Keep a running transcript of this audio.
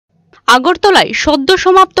আগরতলায় সদ্য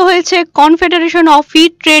সমাপ্ত হয়েছে কনফেডারেশন অফ ফ্রি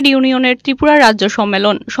ট্রেড ইউনিয়নের ত্রিপুরা রাজ্য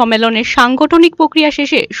সম্মেলন। সম্মেলনের সাংগঠনিক প্রক্রিয়া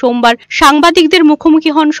শেষে সোমবার সাংবাদিকদের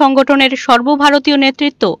মুখোমুখি হন সংগঠনের সর্বভারতীয়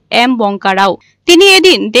নেতৃত্ব এম বঙ্কা রাও। তিনি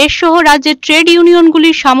এদিন দেশসহ রাজ্যের ট্রেড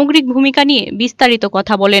ইউনিয়নগুলির সামগ্রিক ভূমিকা নিয়ে বিস্তারিত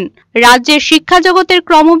কথা বলেন। রাজ্যের শিক্ষা জগতের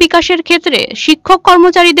ক্রমবিকাশের ক্ষেত্রে শিক্ষক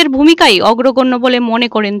কর্মচারীদের ভূমিকাই অগ্রগণ্য বলে মনে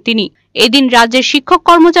করেন তিনি। এদিন রাজ্যের শিক্ষক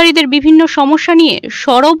কর্মচারীদের বিভিন্ন সমস্যা নিয়ে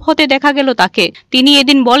সরব হতে দেখা গেল তাকে। তিনি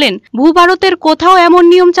এদিন বলেন, ভূভারতের কোথাও এমন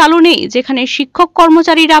নিয়ম চালু নেই যেখানে শিক্ষক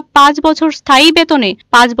কর্মচারীরা 5 বছর স্থায়ী বেতনে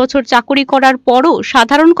 5 বছর চাকুরি করার পরও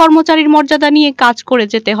সাধারণ কর্মচারীর মর্যাদা নিয়ে কাজ করে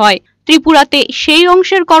যেতে হয়। ত্রিপুরাতে সেই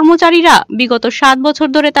অংশের কর্মচারীরা বিগত 7 বছর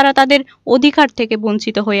ধরে তারা তাদের অধিকার থেকে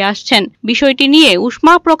বঞ্চিত হয়ে আসছেন। বিষয়টি নিয়ে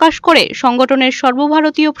উষ্মা প্রকাশ করে সংগঠনের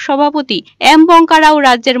সর্বভারতীয় সভাপতি এম বঙ্কা রাও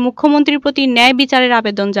রাজ্যের মুখ্যমন্ত্রীর প্রতি ন্যায় বিচারের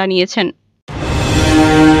আবেদন জানিয়েছেন।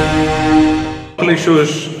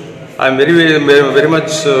 I am very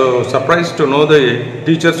much surprised to know the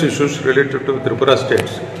teachers issues related to Tripura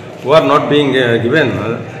states who are not being given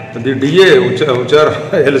the DA which are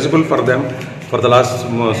eligible for them for the last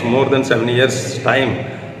more than 7 years time.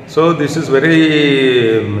 So this is very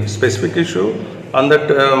specific issue on that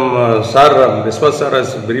Biswas sir has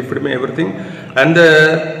briefed me everything, and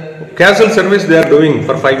casual service they are doing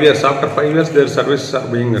for 5 years. After 5 years their services are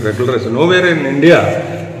being regularized. Nowhere in India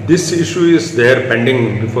this issue is there pending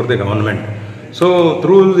before the government. So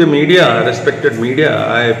through the media, respected media,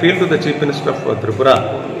 I appeal to the Chief Minister of Tripura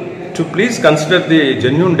to please consider the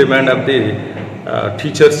genuine demand of the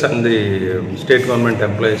teachers and the state government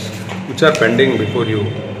employees which are pending before you.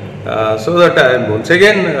 So that I once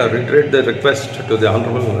again reiterate the request to the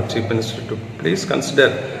Honorable Chief Minister to please consider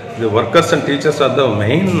the workers and teachers are the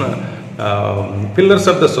main pillars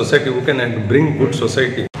of the society who can bring good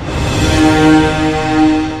society.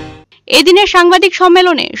 এদিনের সাংবাদিক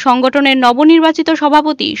সম্মেলনে সংগঠনের নবনির্বাচিত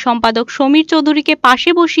সভাপতি সম্পাদক সমীর চৌধুরীকে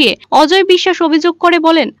পাশে বসিয়ে অজয় বিশ্বাস অভিযোগ করে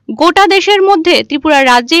বলেন, গোটা দেশের মধ্যে ত্রিপুরা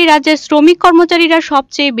রাজ্যের শ্রমিক কর্মচারীরা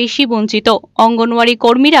সবচেয়ে বেশি বঞ্চিত। অঙ্গনওয়াড়ি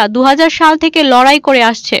কর্মীরা 2000 সাল থেকে লড়াই করে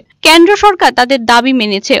আসছে। কেন্দ্র সরকার তাদের দাবি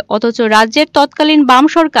মেনেছে, অথচ রাজ্যের তৎকালীন বাম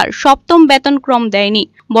সরকার 7ম বেতনক্রম দেয়নি।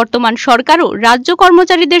 বর্তমান সরকারও রাজ্য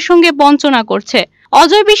কর্মচারীদের সঙ্গে বঞ্চনা করছে।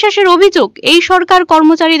 অজয় বিশ্বাসের অভিযোগ, এই সরকার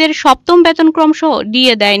কর্মচারীদের 7ম বেতনক্রম সহ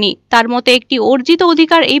দিয়ে দেয়নি। তার মতে একটি অর্জিত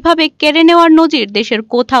অধিকার এইভাবে কেড়ে নেওয়ার নজির দেশের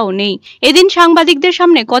কোথাও নেই। এদিন সাংবাদিকদের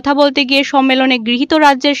সামনে কথা বলতে গিয়ে সম্মেলনে গৃহীত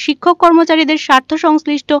রাজ্যের শিক্ষক কর্মচারীদের স্বার্থ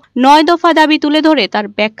সংশ্লিষ্ট 9 দফা দাবি তুলে ধরে তার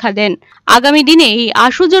ব্যাখ্যা দেন। আগামী দিনে এই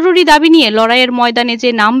আশু জরুরি দাবি নিয়ে লড়াইয়ের ময়দানে যে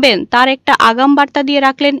নামবেন তার একটা আগাম বার্তা দিয়ে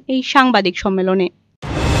রাখলেন এই সাংবাদিক সম্মেলনে।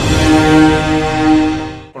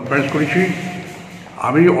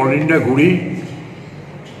 আমি অল ইন্ডিয়া ঘুরি,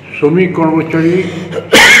 শ্রমিক কর্মচারী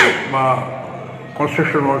বা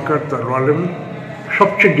কনস্ট্রাকশন ওয়ার্কার তার লোয়ার লেভেল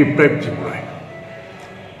সবচেয়ে ডিপ্রাইভ ত্রিপুরায়,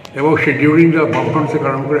 এবং সে ডিউরিং দ্য বামফ্রন্ট থেকে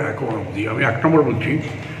আরম্ভ করে এখন অবধি। আমি 1 নম্বর বলছি,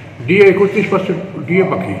 ডিএ 31% ডিএ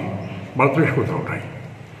বাকি, ভারতবর্ষ কোথাও নাই।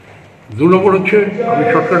 2 নম্বর হচ্ছে, আমি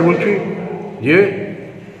শর্টকাট বলছি যে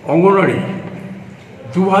অঙ্গনওয়াড়ি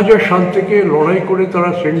 2000 সাল থেকে লড়াই করে তারা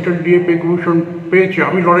সেন্ট্রাল ডিএ পে কমিশন পেয়েছে।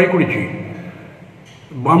 আমি লড়াই করেছি,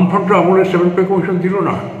 বামফ্রন্টরা আমলে 7 পে কমিশন দিল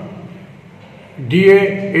না, ডিএ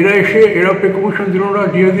এরা এসে এরা পে কমিশন দিল না,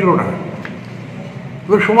 ডিএ দিল না।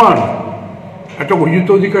 তো সমান একটা অর্জিত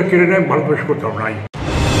অধিকার কেড়ে নেয়, ভারতবর্ষ কোথাও নাই।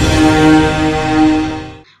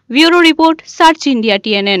 Bureau report, search India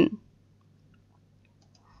TNN।